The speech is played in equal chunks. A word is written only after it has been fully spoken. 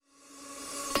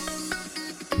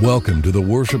Welcome to the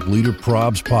Worship Leader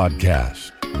Probs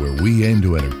podcast, where we aim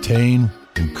to entertain,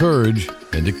 encourage,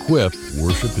 and equip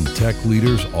worship and tech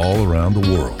leaders all around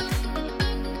the world.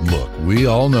 Look, we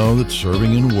all know that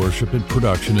serving in worship and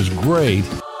production is great,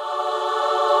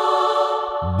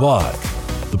 but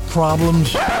the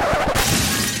problems,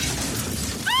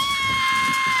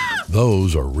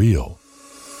 those are real.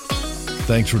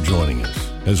 Thanks for joining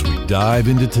us as we dive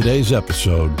into today's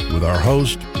episode with our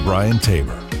host, Brian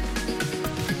Tabor.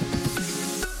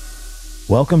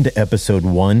 Welcome to episode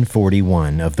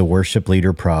 141 of the Worship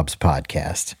Leader Probs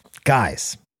podcast.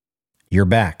 Guys, you're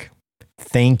back.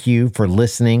 Thank you for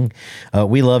listening.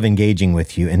 We love engaging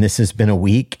with you, and this has been a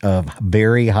week of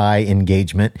very high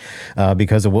engagement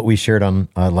because of what we shared on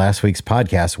last week's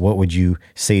podcast. What would you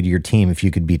say to your team if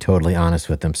you could be totally honest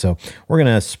with them? So we're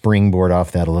going to springboard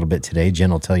off that a little bit today.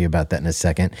 Jen will tell you about that in a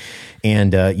second.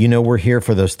 And we're here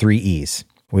for those 3 E's.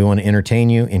 We want to entertain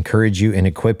you, encourage you, and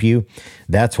equip you.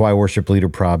 That's why Worship Leader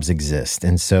Probs exist.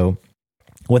 And so,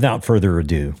 without further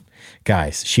ado,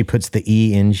 guys, she puts the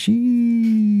E in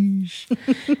sheesh.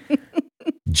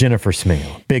 Jennifer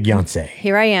Smale, Big Yonsei.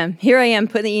 Here I am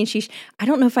putting the E in sheesh. I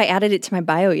don't know if I added it to my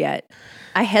bio yet.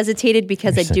 I hesitated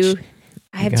because I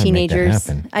have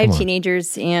teenagers. I have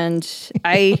teenagers, and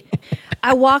I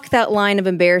walk that line of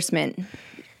embarrassment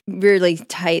really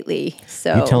tightly.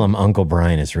 So you tell him Uncle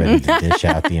Brian is ready to dish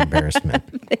out the embarrassment.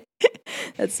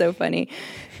 That's so funny.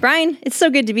 Brian, it's so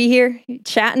good to be here.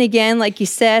 Chatting again, like you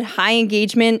said, high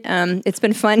engagement. It's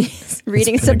been fun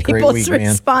reading some people's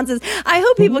responses. I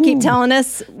hope people keep telling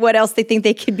us what else they think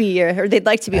they could be or they'd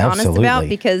like to be honest about,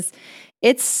 because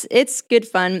it's good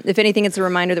fun. If anything, it's a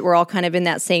reminder that we're all kind of in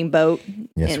that same boat.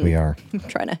 Yes, we are.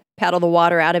 Trying to paddle the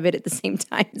water out of it at the same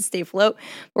time and stay afloat.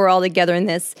 We're all together in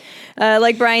this.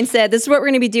 Like Brian said, this is what we're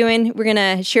going to be doing. We're going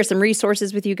to share some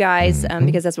resources with you guys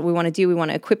because that's what we want to do. We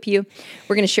want to equip you.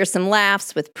 We're going to share some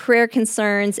laughs with prayer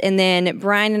concerns. And then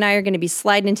Brian and I are going to be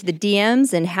sliding into the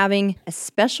DMs and having a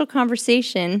special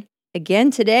conversation again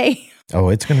today. Oh,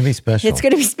 it's going to be special. It's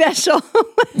going to be special.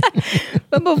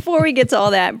 But before we get to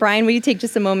all that, Brian, will you take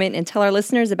just a moment and tell our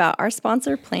listeners about our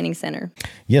sponsor, Planning Center?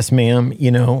 Yes, ma'am.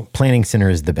 Planning Center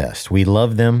is the best. We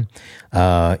love them.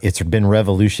 It's been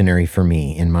revolutionary for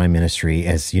me in my ministry.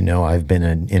 As you know, I've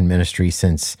been in ministry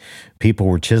since people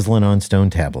were chiseling on stone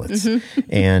tablets. Mm-hmm.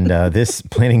 And this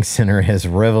Planning Center has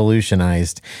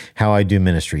revolutionized how I do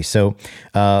ministry. So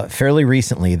fairly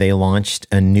recently, they launched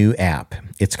a new app.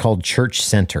 It's called Church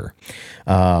Center.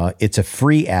 It's a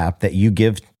free app that you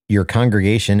give your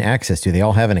congregation access to. They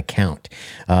all have an account.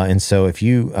 And so if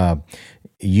you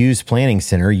use Planning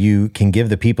Center, you can give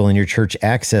the people in your church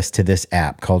access to this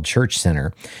app called Church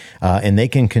Center. And they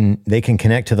can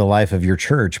connect to the life of your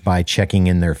church by checking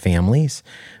in their families,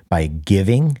 by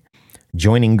giving,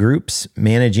 joining groups,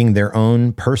 managing their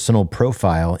own personal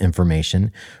profile information,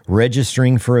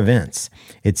 registering for events.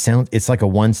 It's like a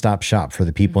one-stop shop for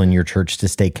the people in your church to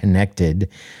stay connected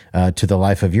to the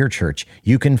life of your church.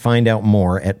 You can find out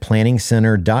more at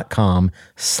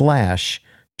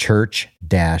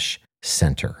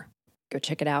planningcenter.com/church-center. Go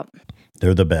check it out.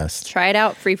 They're the best. Try it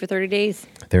out, free for 30 days.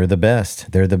 They're the best.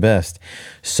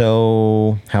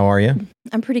 So, how are you?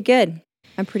 I'm pretty good.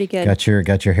 Got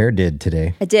your hair did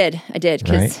today. I did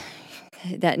because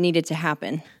that needed to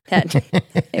happen.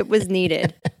 It was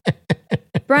needed.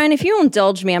 Brian, if you'll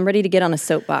indulge me, I'm ready to get on a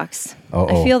soapbox.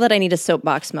 I feel that I need a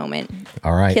soapbox moment.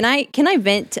 All right. Can I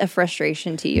vent a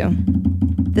frustration to you?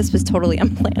 This was totally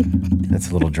unplanned.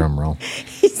 That's a little drum roll.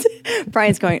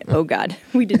 Brian's going, oh God,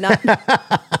 we did not.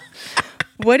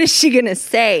 What is she going to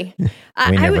say? We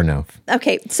never know.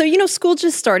 Okay. So, school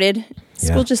just started.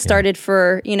 School just started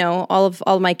for, all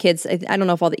of my kids. I don't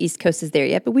know if all the East Coast is there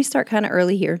yet, but we start kind of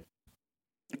early here.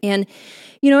 And,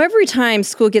 every time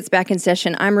school gets back in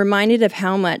session, I'm reminded of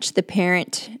how much the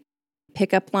parent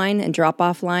pickup line and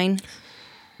drop-off line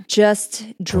just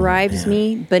drives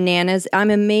me bananas.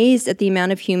 I'm amazed at the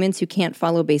amount of humans who can't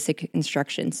follow basic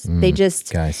instructions.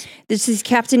 This is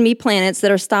Captain Me planets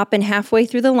that are stopping halfway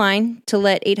through the line to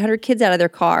let 800 kids out of their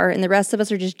car, and the rest of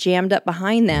us are just jammed up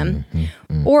behind them.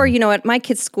 Or, at my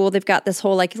kids' school, they've got this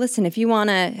whole listen, if you want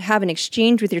to have an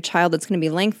exchange with your child that's going to be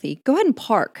lengthy, go ahead and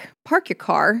park your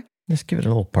car. Just give it a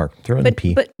little park. Throw it in the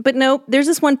P. But no, there's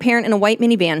this one parent in a white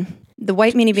minivan, the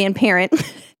white minivan parent.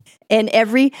 And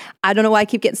I don't know why I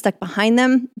keep getting stuck behind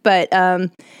them, but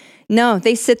no,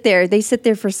 they sit there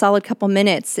for a solid couple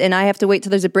minutes, and I have to wait till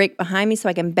there's a break behind me so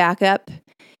I can back up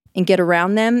and get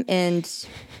around them. And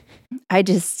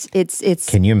it's.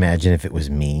 Can you imagine if it was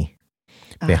me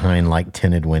behind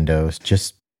tinted windows,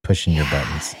 just pushing your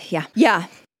buttons? Yeah.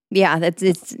 Yeah, that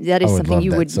is something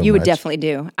you would definitely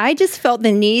do. I just felt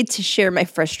the need to share my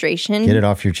frustration. Get it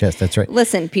off your chest. That's right.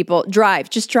 Listen, people,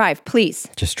 just drive, please.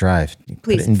 Just drive.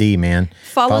 Please. Put it in D, man.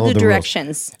 Follow the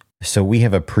directions. Rules. So we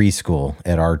have a preschool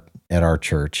at our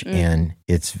church, and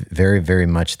it's very, very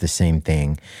much the same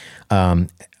thing.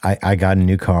 I got a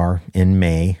new car in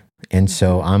May, and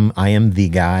so I am the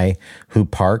guy who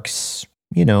parks,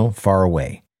 far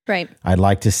away. Right. I'd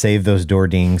like to save those door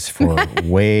dings for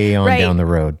way on down the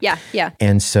road. Yeah, yeah.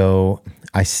 And so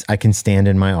I can stand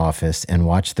in my office and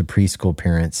watch the preschool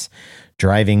parents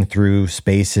driving through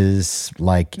spaces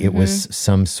like it was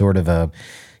some sort of a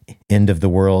end of the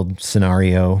world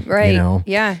scenario. Right.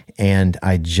 Yeah. And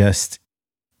I just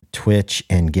twitch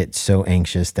and get so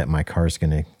anxious that my car's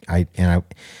going to, I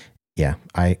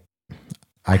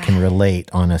can relate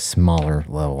on a smaller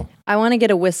level. I want to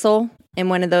get a whistle and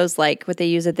one of those like what they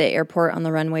use at the airport on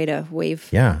the runway to wave.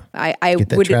 Yeah. I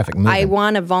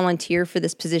want to volunteer for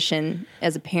this position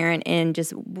as a parent and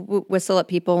just whistle at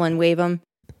people and wave them.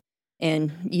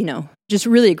 And, just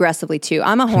really aggressively too.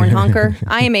 I'm a horn honker.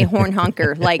 I am a horn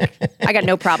honker. Like, I got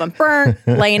no problem.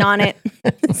 Laying on it.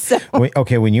 So.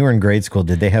 Okay, when you were in grade school,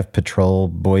 did they have patrol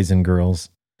boys and girls?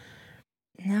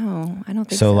 No, I don't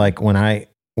think so. So like when I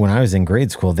was in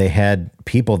grade school, they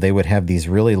would have these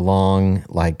really long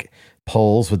like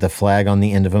poles with the flag on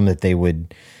the end of them that they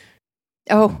would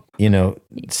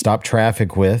stop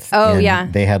traffic with. Oh, and yeah.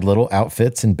 They had little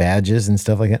outfits and badges and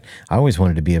stuff like that. I always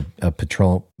wanted to be a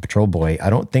patrol boy. I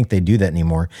don't think they do that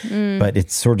anymore, but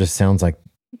it sort of sounds like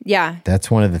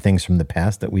that's one of the things from the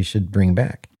past that we should bring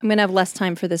back. I'm going to have less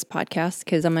time for this podcast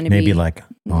because I'm going to maybe like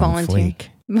on fleek.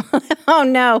 Oh,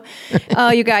 no. Oh,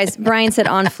 you guys, Brian said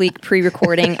on fleek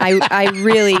pre-recording. I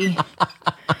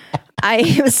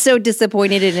was so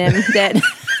disappointed in him that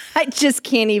I just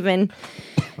can't even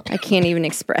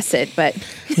express it, but.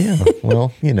 Yeah,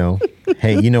 well,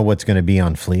 hey, you know what's going to be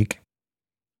on fleek?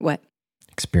 What?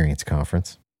 Experience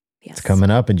Conference. Yes. It's coming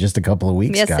up in just a couple of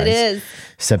weeks, yes, guys. Yes, it is.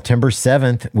 September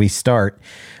 7th, we start.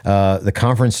 The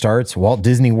conference starts, Walt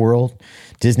Disney World,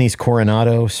 Disney's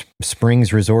Coronado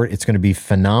Springs Resort. It's going to be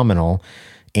phenomenal.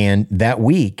 And that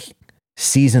week,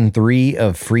 Season 3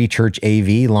 of Free Church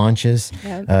AV launches.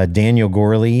 Yep. Daniel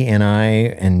Gorley and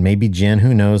I, and maybe Jen,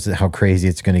 who knows how crazy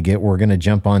it's going to get. We're going to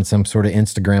jump on some sort of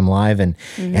Instagram Live and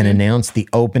announce the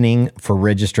opening for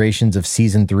registrations of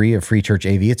Season 3 of Free Church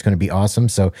AV. It's going to be awesome.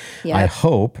 So I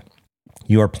hope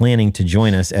you are planning to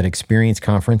join us at Experience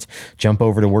Conference. Jump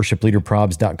over to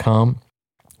worshipleaderprobs.com.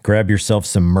 Grab yourself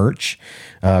some merch.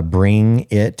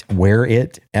 Wear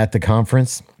it at the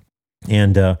conference.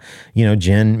 And,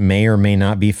 Jen may or may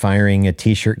not be firing a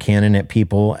t-shirt cannon at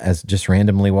people as just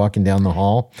randomly walking down the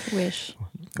hall. Wish.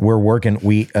 We're working.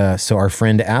 So our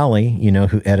friend Allie,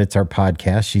 who edits our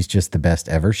podcast, she's just the best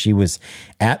ever. She was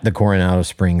at the Coronado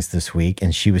Springs this week,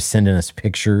 and she was sending us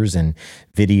pictures and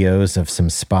videos of some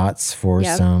spots for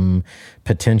some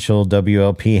potential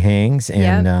WLP hangs.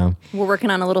 And we're working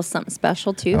on a little something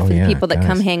special too for the people that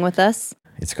come hang with us.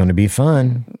 It's going to be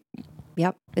fun.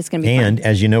 Yep, it's going to be fun. And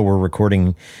as you know, we're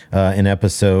recording an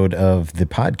episode of the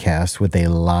podcast with a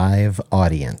live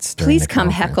audience. Please come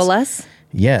heckle us.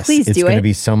 Yes, please it's going to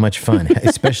be so much fun,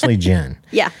 especially Jen.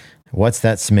 Yeah. What's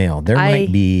that smell? There might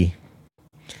be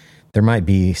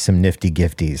some nifty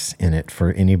gifties in it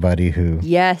for anybody who.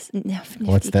 Yes.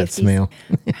 What's that smell?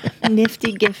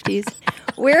 Nifty gifties.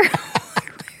 Where?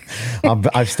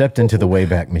 I've stepped into the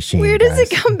Wayback Machine. Where does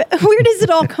it come? Where does it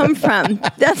all come from?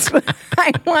 That's what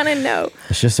I want to know.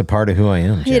 It's just a part of who I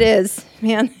am, Jen. It is,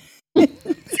 man.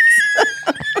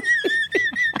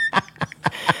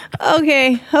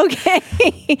 Okay,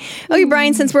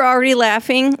 Brian, since we're already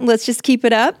laughing, let's just keep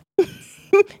it up.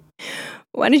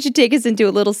 Why don't you take us into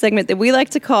a little segment that we like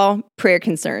to call Prayer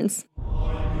Concerns?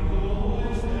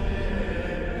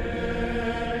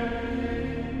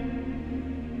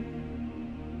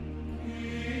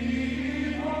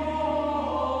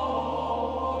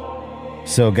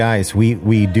 So guys,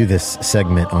 we do this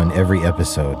segment on every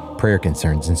episode, Prayer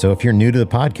Concerns. And so if you're new to the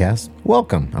podcast,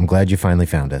 welcome. I'm glad you finally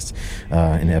found us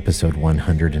in episode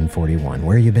 141.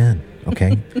 Where have you been?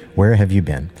 Okay. Where have you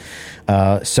been?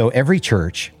 So every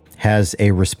church has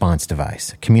a response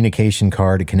device, a communication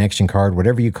card, a connection card,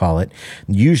 whatever you call it.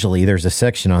 Usually there's a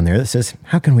section on there that says,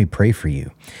 how can we pray for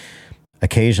you?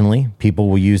 Occasionally, people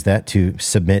will use that to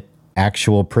submit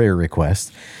actual prayer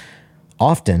requests.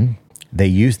 Often, they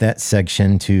use that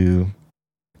section to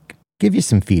give you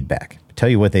some feedback, tell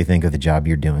you what they think of the job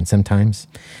you're doing. Sometimes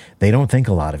they don't think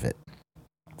a lot of it.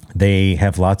 They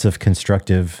have lots of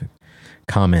constructive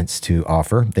comments to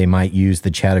offer. They might use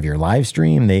the chat of your live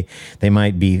stream. They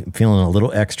might be feeling a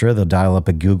little extra. They'll dial up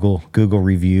a Google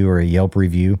review or a Yelp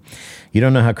review. You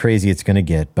don't know how crazy it's going to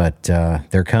get, but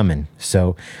they're coming.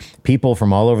 So people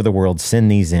from all over the world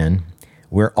send these in.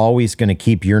 We're always going to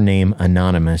keep your name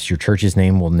anonymous. Your church's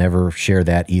name will never share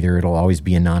that either. It'll always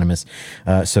be anonymous.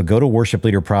 So go to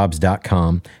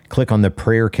worshipleaderprobs.com, click on the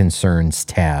prayer concerns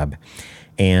tab,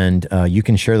 and you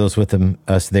can share those with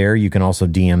us there. You can also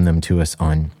DM them to us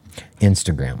on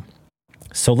Instagram.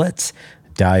 So let's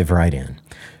dive right in.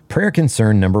 Prayer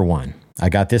concern number 1. I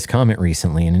got this comment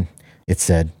recently, and it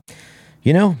said,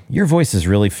 your voice is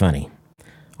really funny.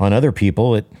 On other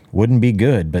people, it wouldn't be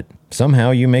good, but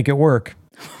somehow you make it work.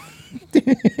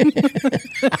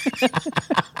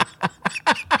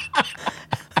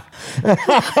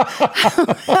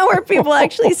 How are people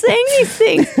actually saying these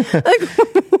things?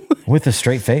 With a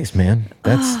straight face, man.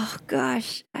 Oh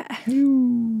gosh.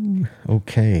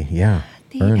 Okay, yeah.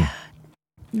 Burn.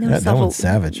 That one's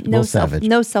savage. No savage.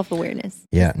 No self-awareness.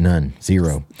 Yeah, none.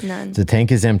 Zero. None. The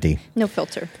tank is empty. No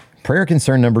filter. Prayer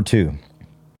concern number 2.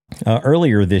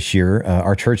 Earlier this year,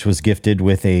 our church was gifted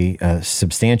with a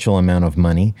substantial amount of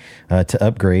money to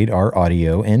upgrade our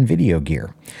audio and video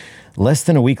gear. Less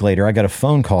than a week later, I got a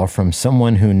phone call from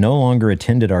someone who no longer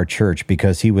attended our church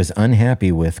because he was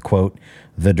unhappy with, quote,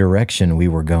 the direction we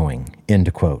were going,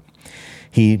 end quote.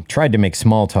 He tried to make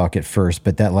small talk at first,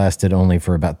 but that lasted only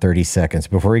for about 30 seconds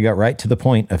before he got right to the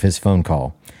point of his phone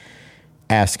call,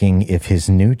 asking if his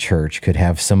new church could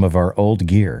have some of our old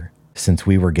gear since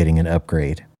we were getting an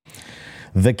upgrade.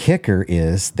 The kicker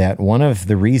is that one of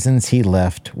the reasons he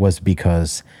left was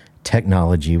because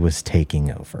technology was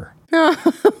taking over.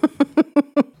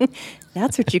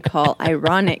 That's what you call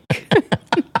ironic.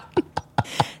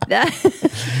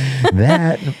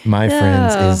 That, my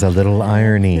friends, is a little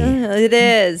irony. It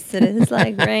is. It is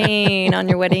like rain on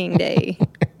your wedding day.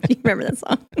 You remember that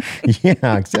song?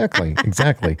 Yeah, exactly.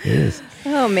 Exactly. It is.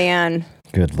 Oh, man.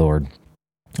 Good Lord.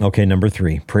 Okay, number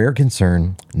 3. Prayer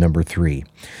concern number 3.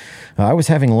 I was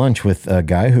having lunch with a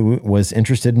guy who was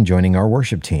interested in joining our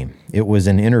worship team. It was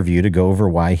an interview to go over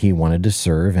why he wanted to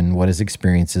serve and what his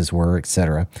experiences were,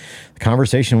 etc. The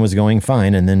conversation was going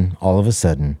fine, and then all of a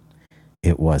sudden,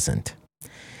 it wasn't.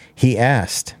 He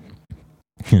asked,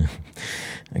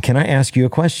 "Can I ask you a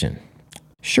question?"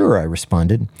 "Sure," I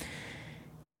responded.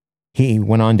 He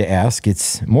went on to ask,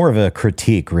 it's more of a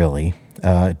critique, really.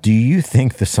 Do you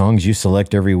think the songs you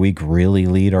select every week really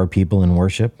lead our people in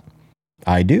worship?"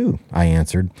 "I do," I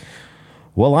answered.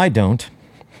 "Well, I don't.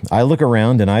 I look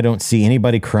around and I don't see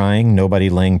anybody crying, nobody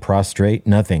laying prostrate,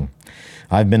 nothing.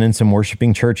 I've been in some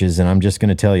worshiping churches, and I'm just going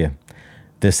to tell you,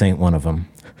 this ain't one of them."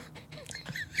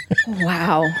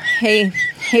 Wow. Hey,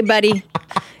 buddy,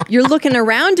 you're looking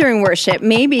around during worship.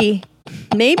 Maybe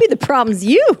the problem's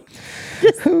you.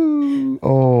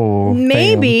 Oh,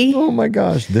 maybe. Fam. Oh my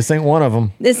gosh, this ain't one of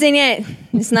them. This ain't it.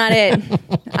 It's not it.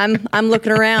 I'm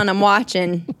looking around. I'm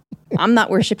watching. I'm not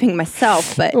worshiping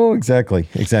myself, but Oh, exactly.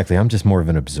 I'm just more of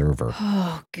an observer.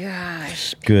 oh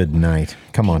gosh, Good night.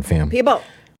 Come on, fam. people.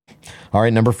 All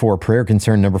right, number 4, prayer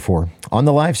concern number 4. On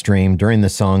the live stream during the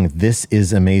song "This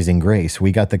Is Amazing Grace,"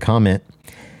 we got the comment,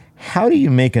 how do you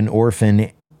make an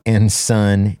orphan a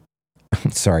son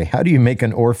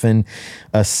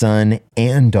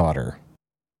and daughter?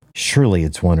 Surely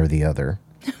it's one or the other.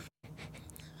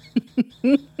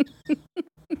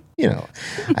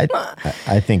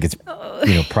 I think it's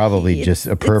probably just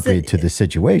appropriate to the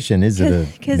situation. Is it a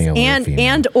male or a female?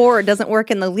 And or doesn't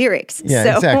work in the lyrics. Yeah,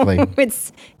 so exactly.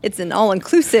 It's an all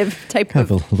inclusive type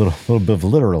Have of a little bit of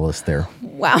literalist there.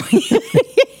 wow. How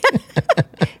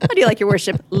do you like your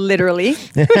worship? Literally.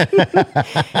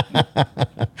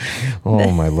 Oh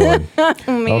my Lord. Oh,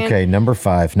 man. Okay, number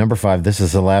 5. This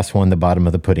is the last one, the bottom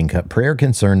of the pudding cup. Prayer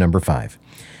concern number 5.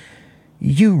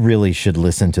 You really should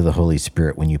listen to the Holy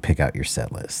Spirit when you pick out your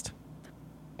set list.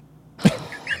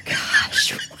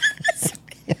 Gosh.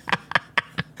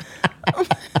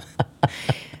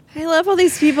 I love all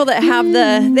these people that have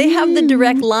the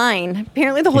direct line.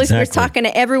 Apparently the Holy Spirit's talking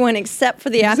to everyone except for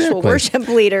the actual worship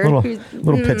leader.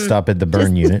 Little pit stop at the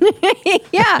burn unit.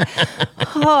 Yeah.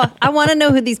 Oh, I want to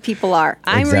know who these people are.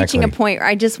 I'm reaching a point where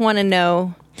I just want to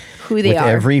know who they With are.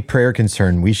 every prayer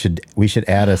concern, we should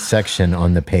add a section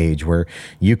on the page where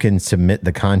you can submit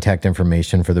the contact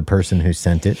information for the person who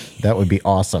sent it. That would be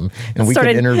awesome, and we could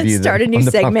interview them. Start a new on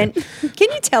the segment. podcast.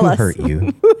 Can you tell Who us hurt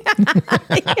you?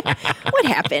 what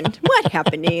happened? What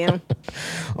happened to you?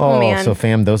 Oh, man. So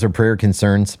fam, those are prayer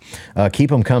concerns. Keep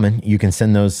them coming. You can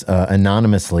send those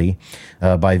anonymously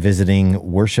by visiting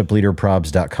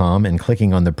worshipleaderprobs.com and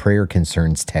clicking on the prayer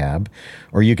concerns tab,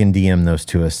 or you can DM those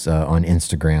to us on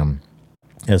Instagram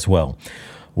as well.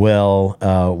 Well,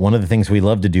 one of the things we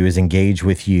love to do is engage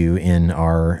with you in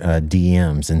our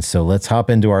DMs. And so let's hop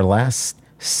into our last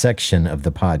section of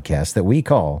the podcast that we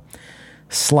call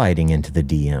Sliding into the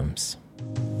DMs.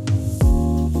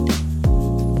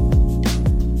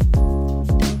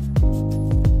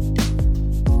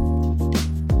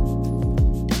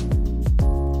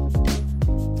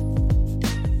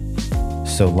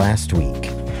 So last week,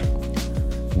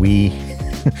 we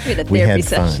had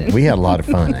fun. We had a lot of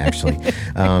fun, actually.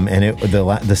 And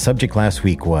the subject last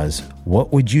week was,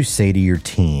 what would you say to your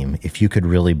team if you could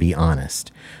really be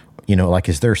honest? You know, like,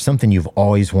 is there something you've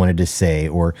always wanted to say?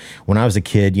 Or when I was a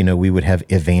kid, you know, we would have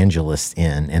evangelists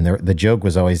in, and the joke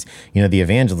was always, you know, the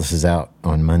evangelist is out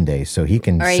on Monday, so he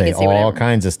can say all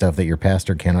kinds of stuff that your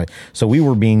pastor cannot. So we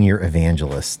were being your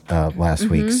evangelist last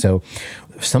week. So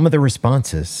some of the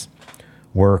responses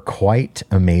were quite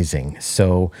amazing.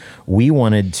 So we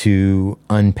wanted to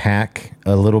unpack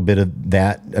a little bit of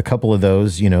that, a couple of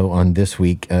those, you know, on this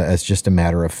week as just a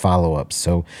matter of follow-up.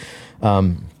 So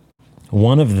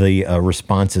one of the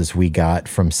responses we got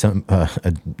from a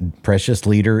precious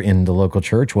leader in the local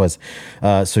church was,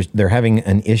 so they're having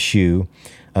an issue.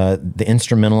 The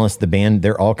instrumentalist, the band,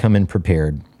 they're all coming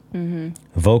prepared.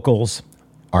 Vocals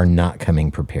are not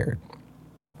coming prepared.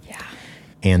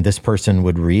 And this person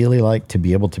would really like to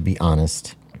be able to be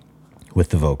honest with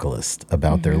the vocalist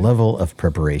about their level of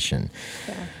preparation.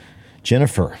 Yeah.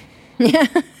 Jennifer,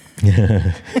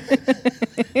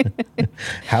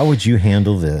 how would you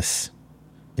handle this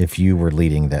if you were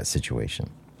leading that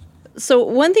situation? So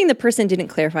one thing the person didn't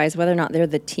clarify is whether or not they're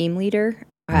the team leader,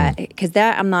 because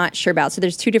that I'm not sure about. So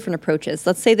there's two different approaches.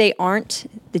 Let's say they aren't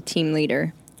the team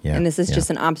leader, and this is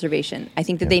just an observation. I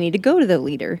think that they need to go to the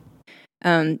leader.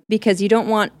 Because you don't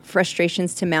want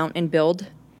frustrations to mount and build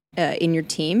in your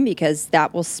team, because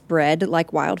that will spread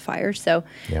like wildfire. So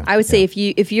I would say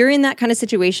if you're in that kind of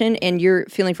situation and you're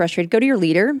feeling frustrated, go to your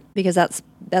leader, because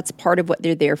that's part of what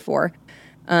they're there for.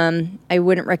 I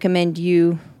wouldn't recommend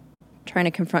you trying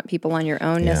to confront people on your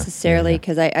own necessarily,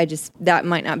 because I just, that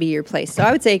might not be your place. So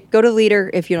I would say go to the leader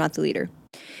if you're not the leader.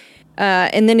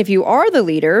 And then if you are the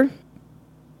leader,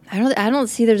 I don't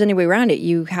see there's any way around it.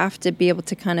 You have to be able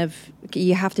to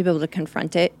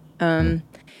confront it. And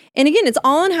again, it's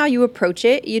all on how you approach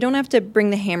it. You don't have to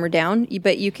bring the hammer down,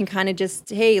 but you can kind of just,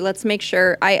 hey, let's make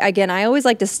sure. I always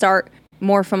like to start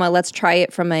more from let's try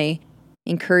it from a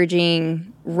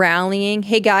encouraging, rallying.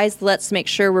 Hey guys, let's make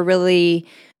sure we're really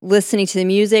listening to the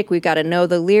music. We've got to know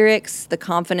the lyrics. The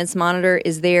confidence monitor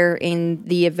is there in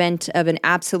the event of an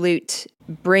absolute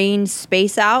brain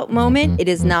space out moment. It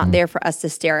is not there for us to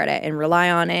stare at it and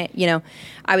rely on it. You know,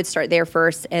 I would start there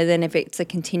first, and then if it's a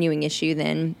continuing issue,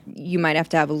 then you might have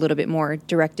to have a little bit more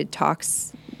directed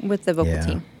talks with the vocal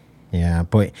team. Yeah,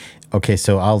 boy. Okay,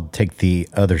 so I'll take the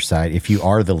other side. If you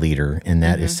are the leader and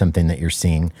that is something that you're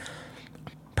seeing,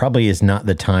 probably is not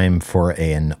the time for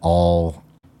an all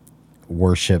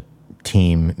worship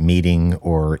team meeting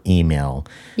or email.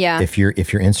 Yeah. If your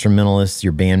instrumentalists,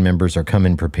 your band members are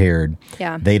coming prepared,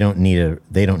 they don't need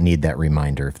that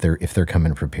reminder if they're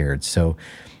coming prepared. So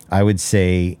I would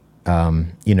say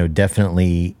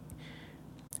definitely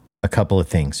a couple of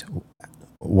things.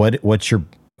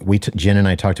 Jen and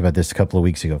I talked about this a couple of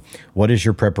weeks ago. What is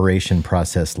your preparation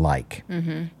process like?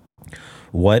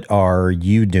 What are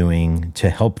you doing to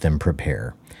help them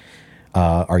prepare?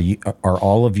 Are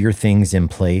all of your things in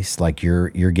place? Like you're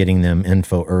getting them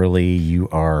info early.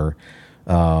 You're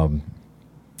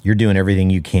doing everything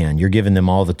you can. You're giving them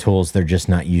all the tools. They're just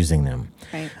not using them.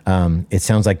 Right. It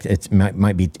sounds like it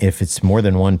might be, if it's more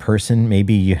than one person,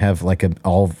 maybe you have like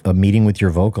a meeting with your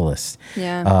vocalist.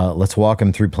 Yeah. Let's walk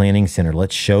them through Planning Center.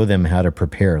 Let's show them how to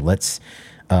prepare. Let's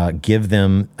give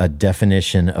them a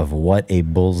definition of what a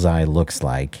bullseye looks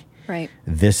like. Right.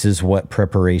 This is what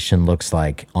preparation looks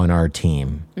like on our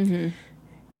team.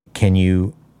 Can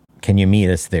you meet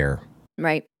us there?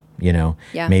 Right.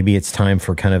 Maybe it's time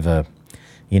for kind of a,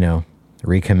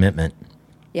 recommitment.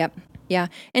 Yep. Yeah.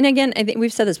 And again, I think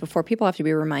we've said this before, people have to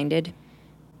be reminded.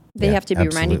 They have to be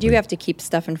reminded. You have to keep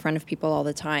stuff in front of people all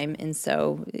the time. And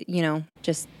so,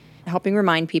 just helping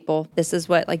remind people this is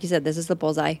what, like you said, this is the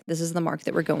bullseye. This is the mark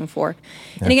that we're going for.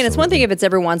 And again, it's one thing if it's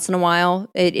every once in a while,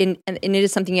 and it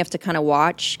is something you have to kind of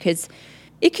watch, because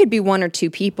it could be one or two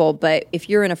people, but if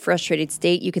you're in a frustrated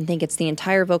state, you can think it's the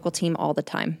entire vocal team all the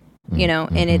time, you know,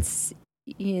 and it's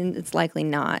likely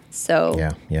not. So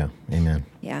yeah, amen.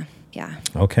 Yeah.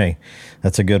 Okay,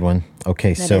 that's a good one.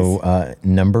 Okay, so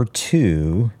number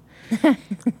 2,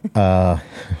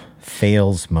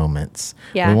 fails moments.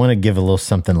 Yeah. We want to give a little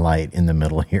something light in the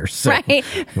middle here. So right.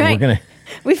 we're gonna.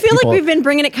 We feel like we've been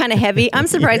bringing it kind of heavy. I'm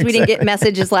surprised we didn't get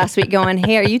messages last week going,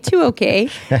 "Hey, are you two okay?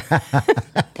 Hey,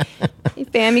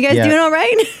 fam, you guys doing all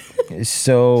right?"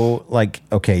 So, like,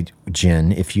 okay,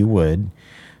 Jen, if you would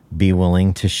be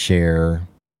willing to share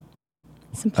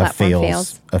some platform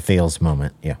fails. A fails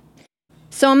moment. Yeah.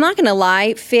 So I'm not going to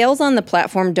lie, fails on the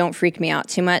platform don't freak me out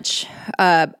too much.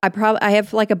 I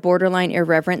have like a borderline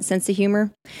irreverent sense of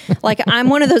humor. Like, I'm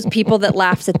one of those people that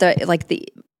laughs at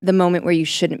the moment where you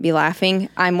shouldn't be laughing.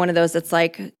 I'm one of those that's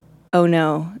like, oh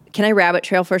no, can I rabbit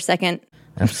trail for a second?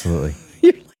 Absolutely.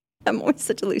 I'm always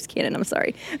such a loose cannon. I'm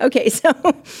sorry. Okay,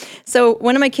 so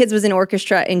one of my kids was in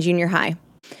orchestra in junior high,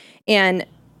 and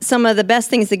some of the best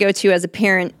things to go to as a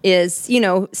parent is, you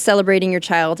know, celebrating your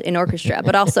child in orchestra.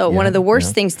 But also one of the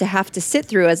worst things to have to sit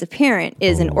through as a parent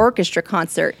is an orchestra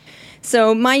concert.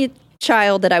 So my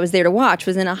child that I was there to watch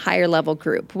was in a higher level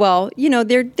group. Well, you know,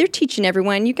 they're teaching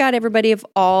everyone. You got everybody of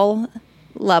all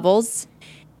levels,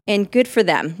 and good for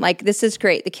them. Like, this is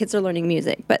great. The kids are learning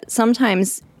music. But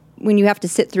sometimes when you have to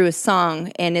sit through a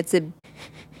song and it's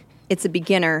a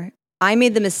beginner, I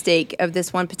made the mistake of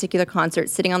this one particular concert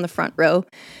sitting on the front row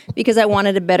because I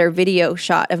wanted a better video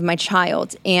shot of my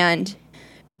child. And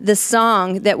the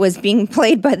song that was being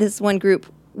played by this one group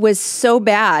was so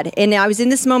bad. And I was in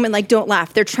this moment like, don't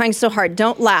laugh. They're trying so hard.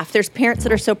 Don't laugh. There's parents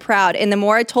that are so proud. And the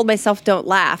more I told myself, don't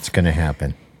laugh. It's going to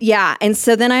happen. Yeah. And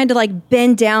so then I had to like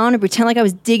bend down and pretend like I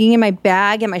was digging in my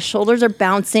bag and my shoulders are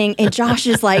bouncing. And Josh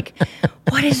is like,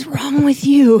 what is wrong with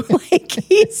you? Like,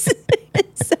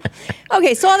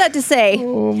 okay. So all that to say,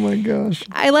 oh my gosh,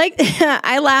 I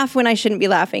laugh when I shouldn't be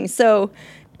laughing. So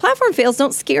platform fails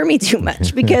don't scare me too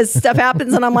much because stuff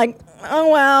happens and I'm like, oh,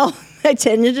 well, I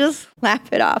tend to just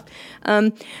laugh it off.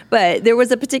 But there was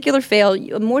a particular fail.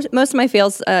 Most of my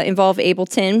fails involve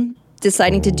Ableton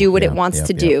deciding to do what it wants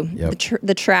to do.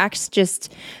 The tracks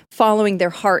just following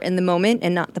their heart in the moment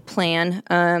and not the plan.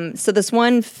 So this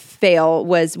one fail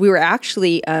was we were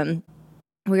actually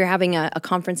we were having a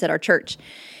conference at our church,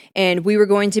 and we were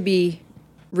going to be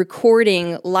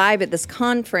recording live at this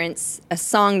conference a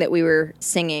song that we were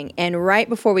singing. And right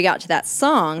before we got to that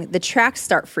song, the tracks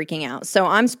start freaking out. So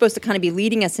I'm supposed to kind of be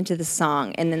leading us into the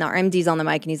song, and then our MD's on the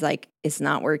mic and he's like, it's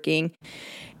not working.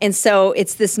 And so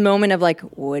it's this moment of like,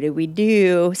 what do we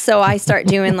do? So I start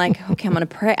doing like, okay, I'm going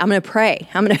to pray.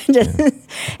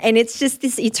 And it's just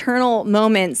this eternal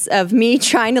moments of me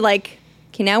trying to like,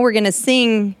 okay, now we're going to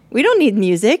sing. We don't need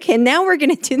music. And now we're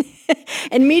going to do that.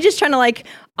 And me just trying to like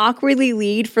awkwardly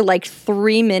lead for like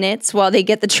 3 minutes while they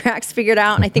get the tracks figured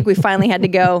out. And I think we finally had to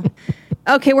go,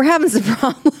 okay, we're having some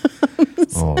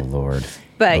problems. Oh, Lord.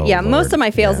 But Lord. Most of my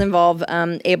fails involve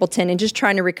Ableton and just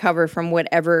trying to recover from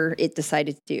whatever it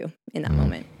decided to do in that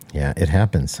moment. Yeah, it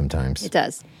happens sometimes. It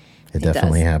does. It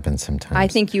definitely happens sometimes. I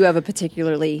think you have a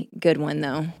particularly good one,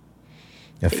 though.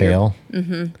 A fail?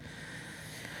 Mm-hmm.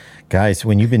 Guys,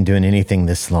 when you've been doing anything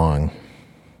this long,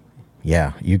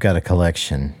 you got a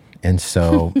collection. And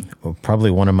so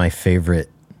probably one of my favorite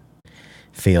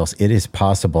fails. It is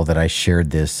possible that I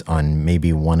shared this on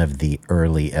maybe one of the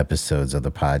early episodes of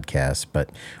the podcast, but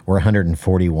we're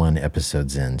 141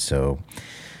 episodes in. So,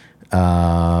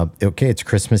 okay, it's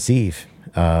Christmas Eve.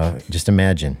 Just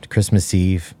imagine Christmas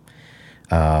Eve,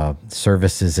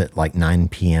 services at like 9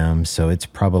 p.m. So it's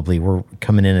probably, we're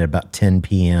coming in at about 10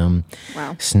 p.m.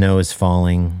 Wow. Snow is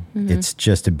falling. Mm-hmm. It's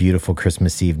just a beautiful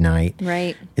Christmas Eve night.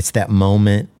 Right. It's that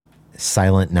moment,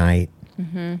 Silent Night.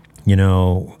 Mm-hmm. You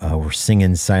know, we're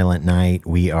singing Silent Night.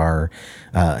 We are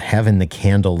having the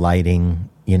candle lighting,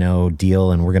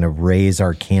 deal, and we're going to raise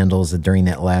our candles during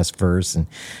that last verse and,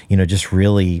 just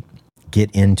really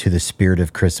get into the spirit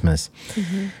of Christmas.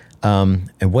 Mm-hmm.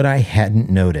 And what I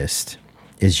hadn't noticed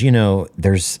is,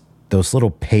 there's those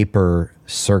little paper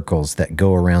circles that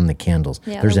go around the candles.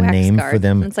 Yeah, there's a name guard. for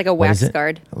them. It's like a wax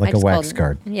guard. Like a wax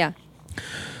guard. Yeah.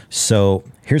 So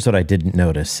here's what I didn't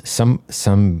notice.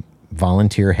 Some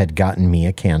volunteer had gotten me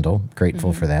a candle.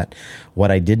 Grateful for that. What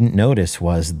I didn't notice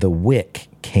was the wick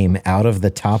came out of the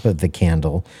top of the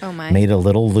candle, made a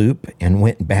little loop, and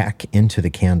went back into the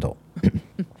candle.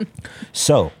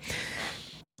 So,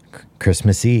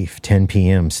 Christmas Eve, 10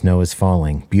 p.m., snow is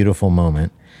falling. Beautiful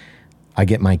moment. I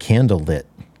get my candle lit.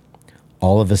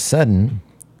 All of a sudden,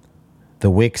 the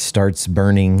wick starts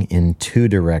burning in 2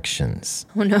 directions.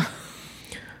 Oh, no.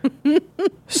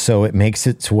 So it makes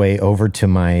its way over to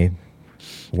my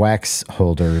wax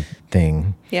holder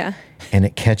thing. Yeah. And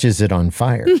it catches it on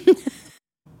fire.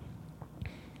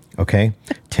 Okay.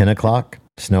 10 o'clock.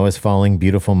 Snow is falling.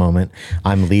 Beautiful moment.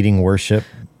 I'm leading worship.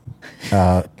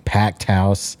 Packed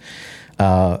house.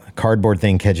 Cardboard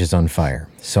thing catches on fire.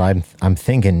 So I'm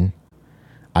thinking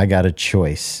I got a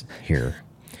choice here.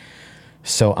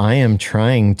 So I am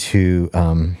trying to,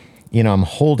 I'm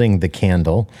holding the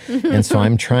candle. And so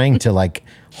I'm trying to like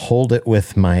hold it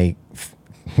with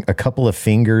a couple of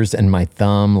fingers and my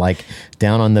thumb, like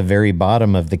down on the very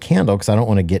bottom of the candle, because I don't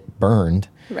want to get burned.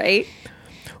 Right.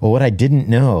 Well, what I didn't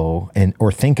know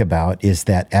or think about is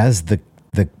that as the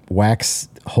wax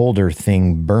holder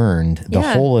thing burned, the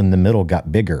hole in the middle got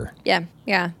bigger. Yeah.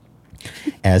 Yeah.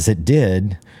 As it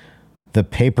did, the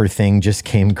paper thing just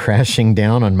came crashing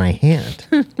down on my hand.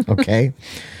 Okay.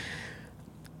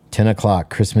 10 o'clock,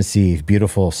 Christmas Eve,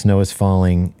 beautiful, snow is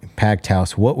falling, packed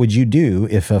house. What would you do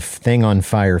if a thing on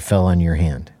fire fell on your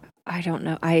hand? I don't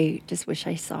know. I just wish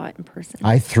I saw it in person.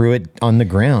 I threw it on the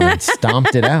ground and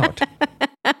stomped it out.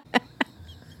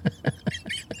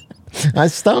 I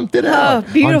stomped it out.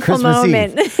 Oh, beautiful on Christmas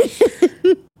moment.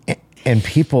 Eve. And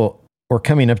people were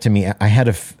coming up to me. I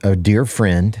had a dear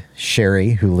friend,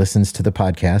 Sherry, who listens to the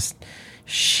podcast.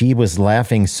 She was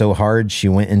laughing so hard she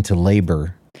went into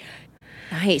labor.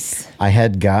 Nice. I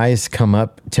had guys come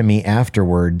up to me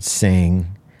afterwards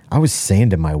saying, I was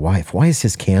saying to my wife, why is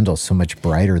his candle so much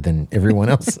brighter than everyone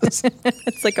else's?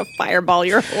 It's like a fireball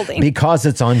you're holding. Because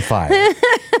it's on fire.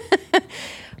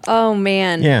 Oh,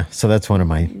 man. Yeah. So that's one of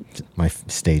my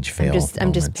stage fail I'm just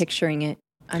moments. picturing it.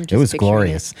 It was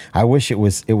glorious. I wish it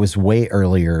was way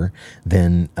earlier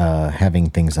than having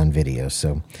things on video.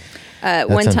 So that's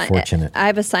one time, unfortunate. I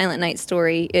have a Silent Night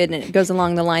story, and it goes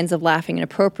along the lines of laughing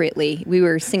inappropriately. We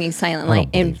were singing Silent Night,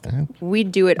 and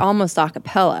we'd do it almost a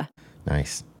cappella.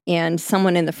 Nice. And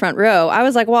someone in the front row, I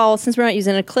was like, well, since we're not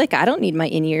using a click, I don't need my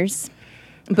in-ears.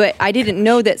 But I didn't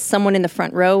know that someone in the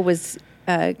front row was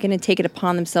going to take it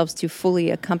upon themselves to fully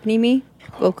accompany me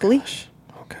vocally.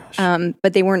 Oh, gosh.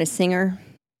 But they weren't a singer.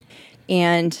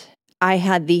 And I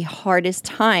had the hardest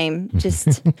time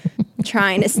just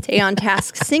trying to stay on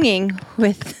task singing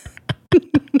with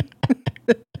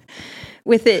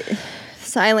it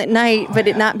Silent Night, but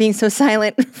it not being so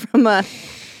silent from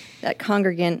that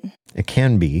congregant. It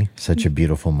can be such a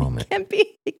beautiful moment.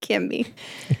 It can be.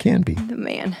 It can be.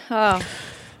 Man. Oh.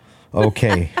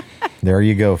 Okay. There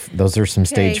you go. Those are some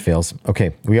stage fails.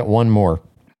 Okay. We got one more.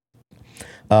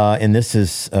 And this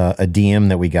is a DM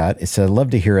that we got. It said, I'd love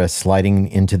to hear us sliding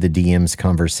into the DM's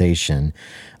conversation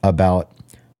about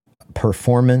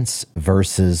performance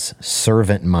versus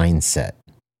servant mindset.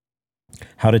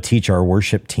 How to teach our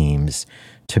worship teams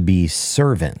to be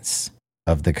servants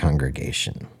of the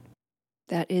congregation.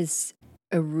 That is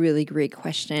a really great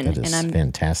question. That is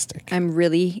fantastic. I'm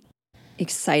really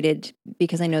excited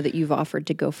because I know that you've offered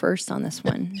to go first on this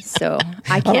one. So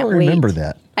I can't wait. Remember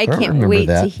that. I can't wait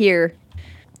to hear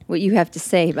what you have to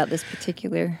say about this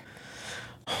particular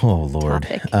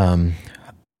topic.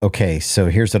 Okay, so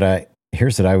here's what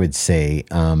I would say.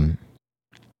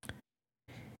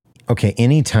 Okay,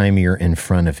 anytime you're in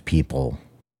front of people,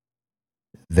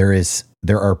 there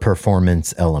are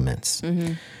performance elements.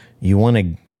 Mm-hmm. You want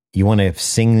to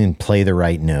sing and play the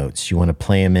right notes. You want to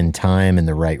play them in time and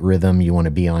the right rhythm. You want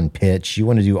to be on pitch. You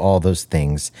want to do all those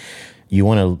things. You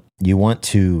want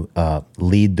to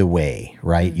lead the way,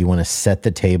 right? Mm-hmm. You want to set the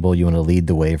table. You want to lead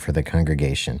the way for the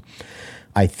congregation.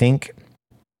 I think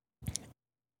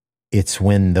it's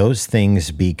when those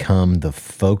things become the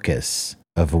focus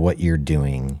of what you're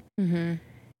doing, mm-hmm.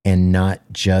 and not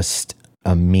just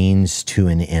a means to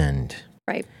an end.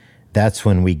 Right. That's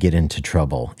when we get into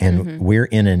trouble. And mm-hmm. we're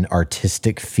in an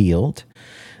artistic field.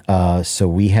 So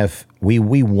we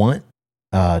want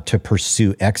to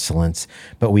pursue excellence,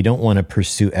 but we don't want to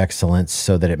pursue excellence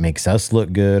so that it makes us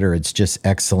look good, or it's just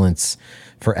excellence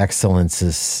for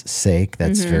excellence's sake.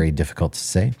 That's mm-hmm. very difficult to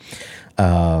say.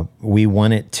 We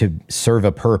want it to serve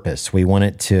a purpose. We want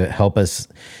it to help us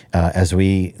as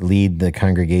we lead the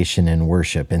congregation in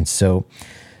worship. And so,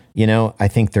 I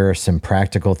think there are some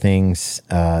practical things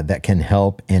that can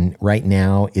help. And right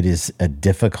now it is a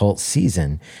difficult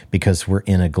season because we're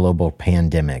in a global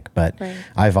pandemic. But right.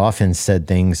 I've often said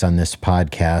things on this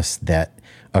podcast that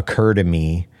occur to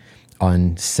me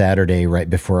on Saturday right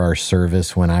before our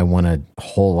service when I want to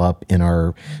hole up in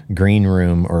our green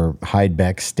room or hide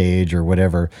backstage or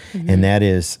whatever. Mm-hmm. And that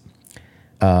is,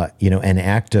 an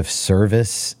act of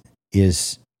service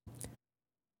is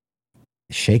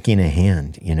shaking a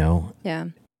hand, Yeah.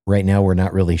 right now we're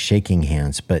not really shaking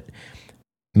hands, but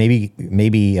maybe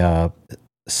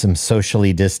some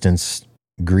socially distanced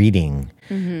greeting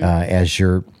as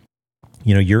you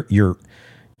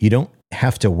don't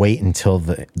have to wait until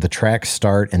the tracks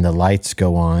start and the lights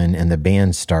go on and the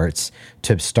band starts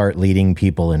to start leading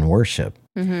people in worship.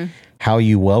 How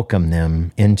you welcome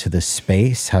them into the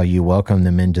space, how you welcome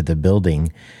them into the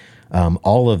building,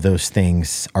 all of those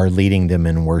things are leading them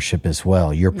in worship as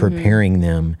well. You're preparing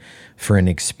them for an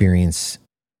experience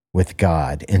with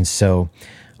God. And so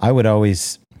I would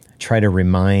always try to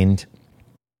remind,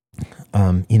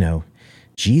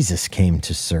 Jesus came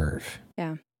to serve.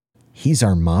 Yeah. He's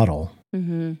our model.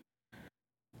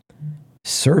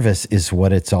 Service is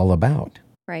what it's all about.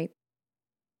 Right.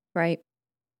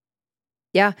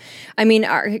 Yeah. I mean,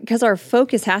 because our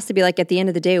focus has to be like, at the end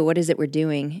of the day, what is it we're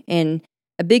doing? And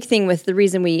a big thing with the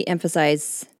reason we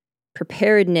emphasize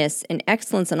preparedness and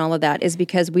excellence and all of that is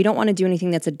because we don't want to do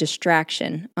anything that's a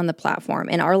distraction on the platform.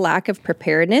 And our lack of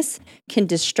preparedness can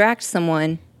distract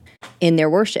someone in their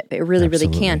worship. It really,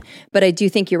 Absolutely. really can. But I do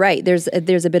think you're right. There's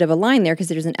a bit of a line there because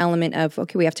there's an element of,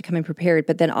 okay, we have to come in prepared.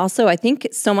 But then also, I think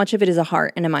so much of it is a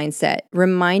heart and a mindset,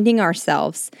 reminding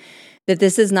ourselves that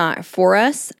this is not for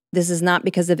us. This is not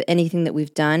because of anything that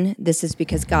we've done. This is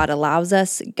because God allows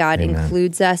us. God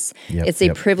includes us. It's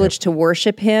a privilege to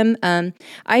worship Him.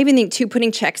 I even think too,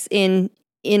 putting checks in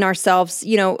ourselves.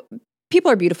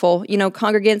 People are beautiful.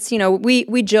 Congregants.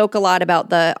 We joke a lot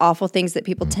about the awful things that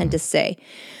people tend to say.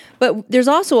 But there's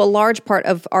also a large part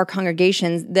of our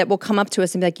congregations that will come up to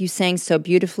us and be like, you sang so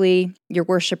beautifully. Your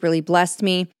worship really blessed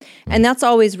me. And that's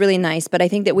always really nice. But I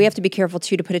think that we have to be careful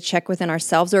too to put a check within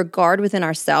ourselves or a guard within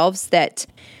ourselves that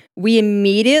we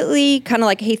immediately kind of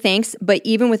like, hey, thanks. But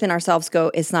even within ourselves go,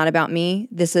 it's not about me.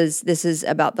 This is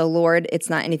about the Lord.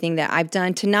 It's not anything that I've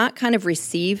done. To not kind of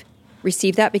receive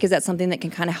that, because that's something that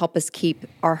can kind of help us keep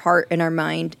our heart and our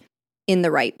mind in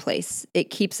the right place. It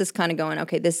keeps us kind of going,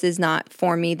 okay, this is not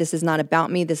for me. This is not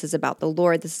about me. This is about the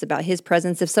Lord. This is about His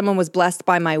presence. If someone was blessed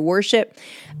by my worship,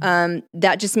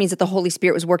 that just means that the Holy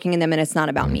Spirit was working in them and it's not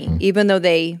about me. Even though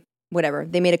they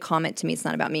made a comment to me, it's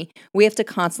not about me. We have to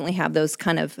constantly have those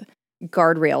kind of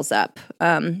guardrails up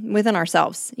within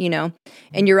ourselves,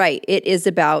 And you're right. It is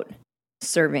about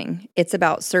serving. It's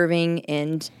about serving.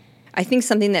 And I think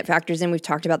something that factors in, we've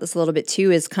talked about this a little bit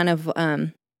too, is kind of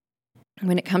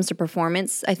when it comes to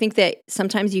performance. I think that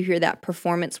sometimes you hear that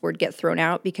performance word get thrown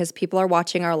out because people are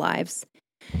watching our lives.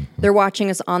 They're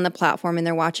watching us on the platform and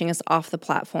they're watching us off the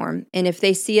platform. And if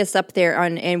they see us up there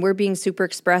and we're being super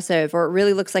expressive, or it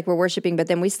really looks like we're worshiping, but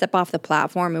then we step off the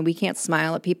platform and we can't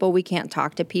smile at people, we can't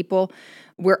talk to people,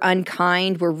 we're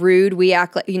unkind, we're rude, we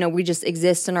act like, we just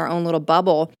exist in our own little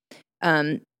bubble.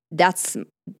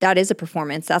 That is a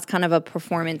performance. That's kind of a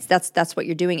performance. That's what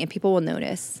you're doing, and people will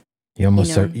notice.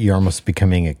 You're almost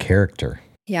becoming a character.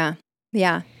 Yeah.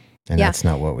 And that's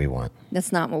not what we want.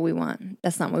 That's not what we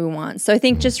want. So I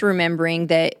think just remembering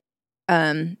that,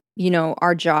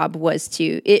 our job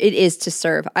it is to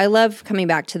serve. I love coming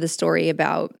back to the story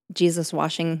about Jesus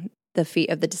washing the feet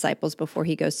of the disciples before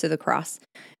He goes to the cross.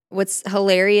 What's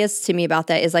hilarious to me about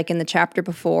that is, like, in the chapter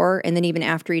before, and then even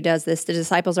after He does this, the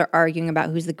disciples are arguing about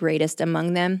who's the greatest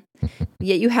among them.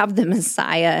 Yet you have the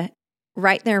Messiah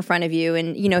right there in front of you.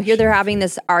 And, here they're having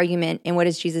this argument. And what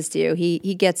does Jesus do?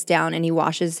 He gets down and He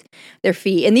washes their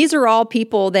feet. And these are all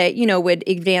people that, would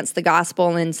advance the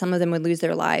gospel, and some of them would lose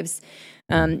their lives,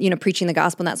 preaching the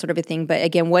gospel and that sort of a thing. But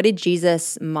again, what did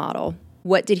Jesus model?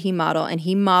 What did He model? And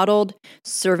He modeled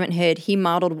servanthood. He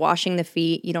modeled washing the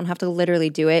feet. You don't have to literally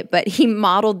do it, but He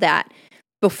modeled that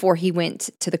before He went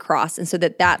to the cross. And so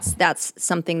that's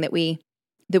something that we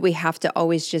have to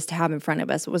always just have in front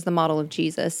of us. It was the model of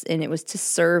Jesus, and it was to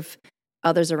serve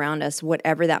others around us,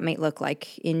 whatever that might look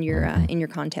like in your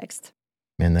context.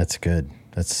 Man, that's good.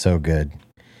 That's so good.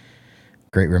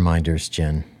 Great reminders,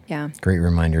 Jen. Yeah. Great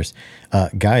reminders.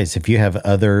 Guys, if you have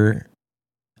other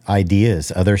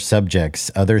ideas, other subjects,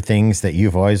 other things that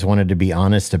you've always wanted to be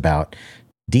honest about,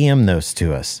 DM those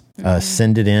to us.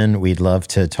 Send it in. We'd love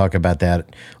to talk about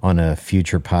that on a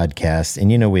future podcast.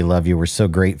 And we love you. We're so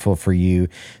grateful for you.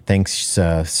 Thanks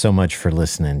so much for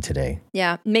listening today.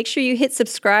 Yeah. Make sure you hit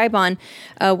subscribe on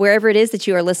wherever it is that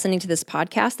you are listening to this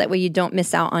podcast. That way you don't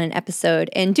miss out on an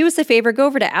episode. And do us a favor, go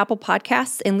over to Apple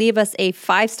Podcasts and leave us a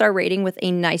 5-star rating with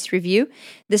a nice review.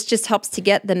 This just helps to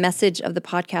get the message of the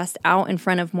podcast out in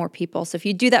front of more people. So if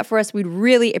you do that for us, we'd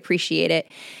really appreciate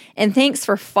it. And thanks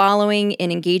for following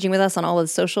and engaging with us on all of the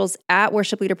socials at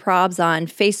Worship Leader Probs on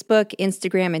Facebook,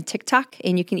 Instagram, and TikTok.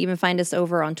 And you can even find us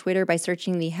over on Twitter by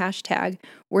searching the hashtag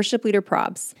Worship Leader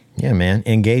Probs. Yeah, man.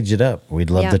 Engage it up. We'd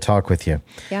love to talk with you.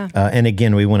 Yeah. And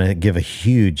again, we want to give a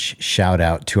huge shout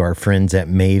out to our friends at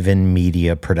Maven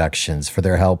Media Productions for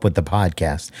their help with the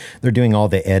podcast. They're doing all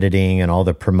the editing and all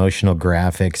the promotional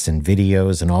graphics and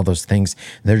videos and all those things.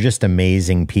 They're just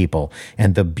amazing people.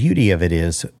 And the beauty of it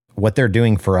is, what they're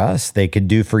doing for us, they could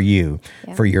do for you,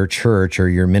 for your church or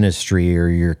your ministry or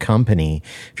your company.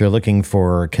 If you're looking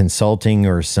for consulting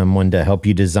or someone to help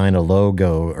you design a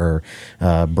logo or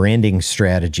branding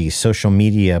strategy, social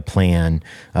media plan,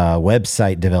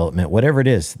 website development, whatever it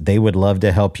is, they would love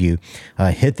to help you.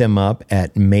 Hit them up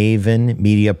at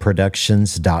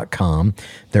mavenmediaproductions.com.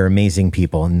 They're amazing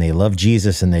people, and they love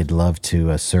Jesus, and they'd love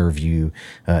to serve you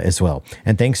as well.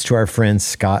 And thanks to our friend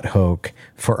Scott Hoke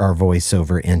for our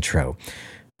voiceover intro.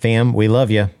 Fam, we love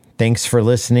you. Thanks for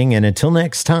listening, and until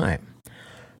next time,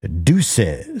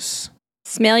 deuces.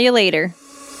 Smell you later.